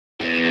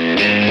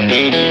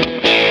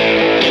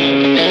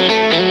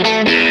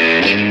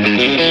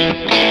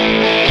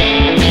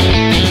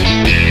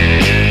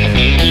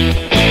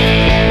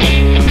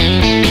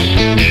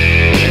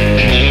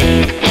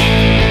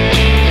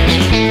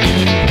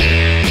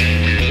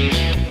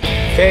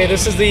Okay,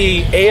 this is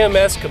the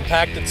AMS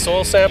Compacted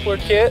Soil Sampler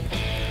kit.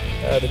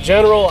 The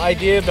general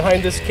idea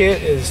behind this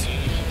kit is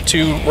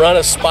to run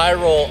a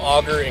spiral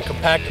auger in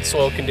compacted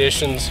soil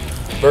conditions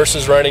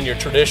versus running your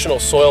traditional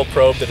soil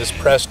probe that is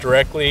pressed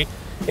directly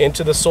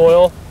into the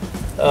soil.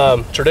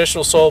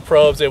 Traditional soil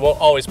probes, they won't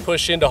always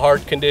push into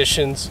hard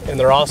conditions, and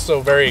they're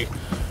also very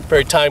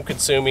time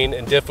consuming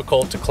and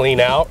difficult to clean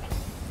out.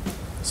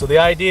 So the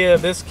idea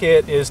of this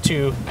kit is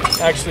to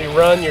actually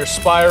run your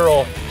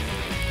spiral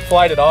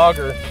flighted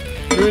auger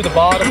through the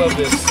bottom of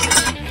this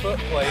foot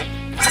plate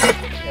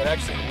and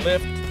actually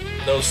lift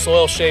those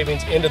soil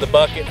shavings into the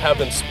bucket, have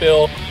them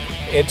spill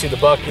into the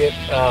bucket.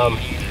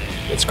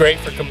 It's great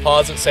for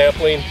composite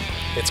sampling.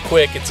 It's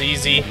quick, it's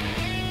easy,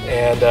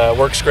 and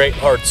works great in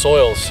hard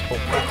soils.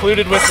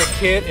 Included with the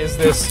kit is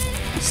this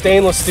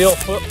stainless steel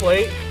foot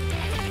plate.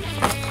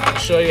 I'll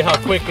show you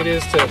how quick it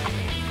is to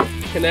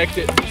connect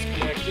it,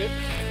 disconnect it.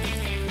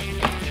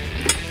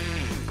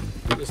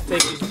 Just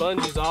take these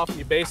bungees off and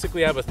you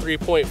basically have a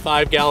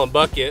 3.5 gallon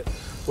bucket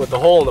with a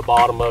hole in the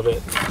bottom of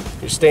it.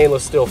 Your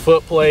stainless steel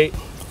foot plate.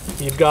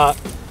 You've got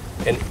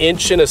an 1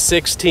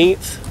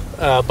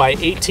 1/16 by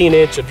 18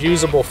 inch of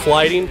usable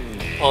flighting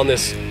on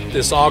this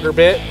auger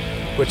bit,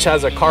 which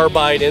has a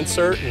carbide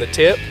insert in the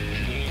tip.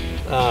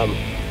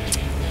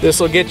 This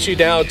will get you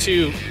down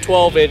to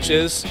 12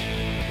 inches,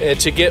 and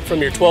to get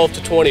from your 12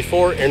 to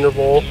 24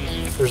 interval,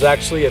 there's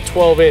actually a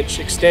 12-inch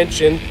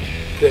extension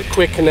that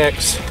quick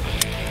connects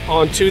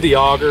onto the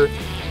auger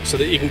so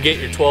that you can get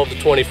your 12 to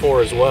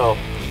 24 as well.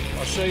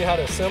 I'll show you how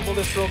to assemble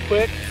this real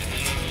quick.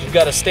 You've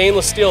got a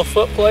stainless steel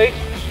foot plate.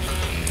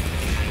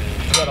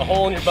 You've got a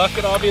hole in your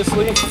bucket,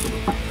 obviously.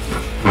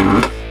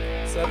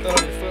 Set that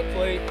on your foot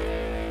plate.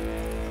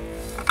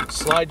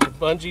 Slide your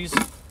bungees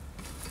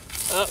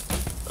up.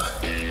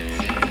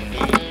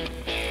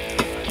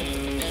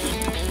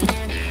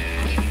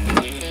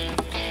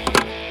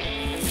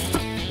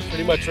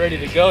 Pretty much ready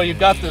to go. You've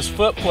got this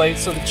foot plate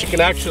so that you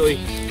can actually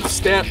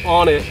step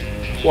on it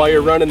while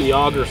you're running the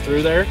auger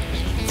through there.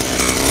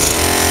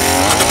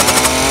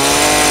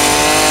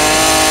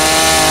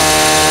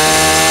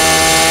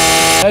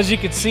 As you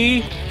can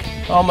see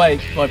on my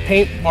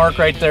paint mark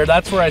right there,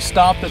 that's where I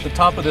stopped at the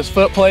top of this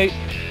foot plate.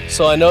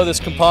 So I know this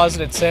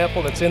composited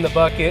sample that's in the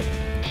bucket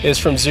is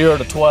from 0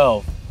 to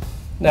 12.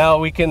 Now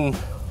we can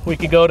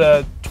go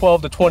to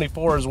 12 to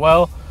 24 as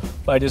well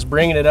by just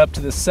bringing it up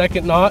to the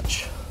second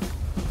notch.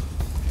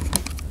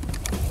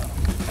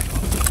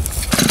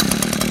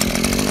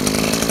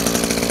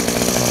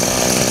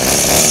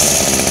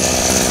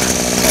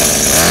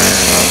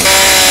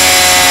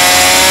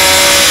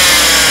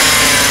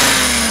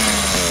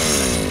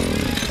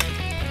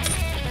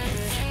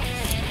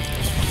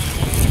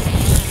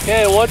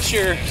 Okay, once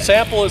your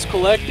sample is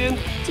collected,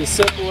 it's as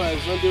simple as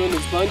undoing these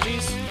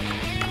bungees.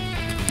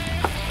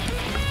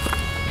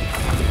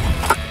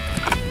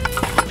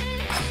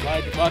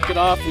 Slide your bucket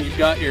off and you've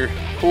got your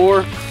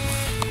core,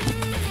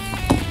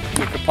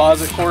 your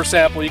composite core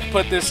sample. You can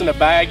put this in a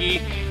baggie,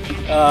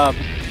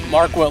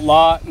 mark what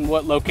lot and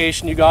what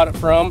location you got it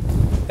from,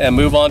 and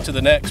move on to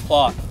the next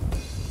plot.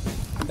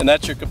 And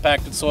that's your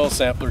compacted soil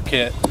sampler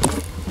kit.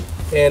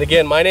 And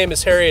again, my name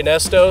is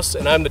Anestos,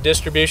 and I'm the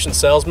distribution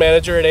sales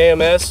manager at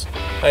AMS.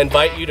 I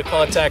invite you to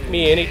contact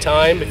me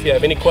anytime if you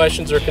have any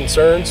questions or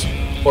concerns,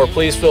 or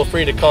please feel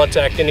free to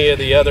contact any of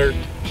the other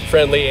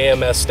friendly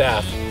AMS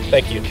staff.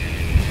 Thank you.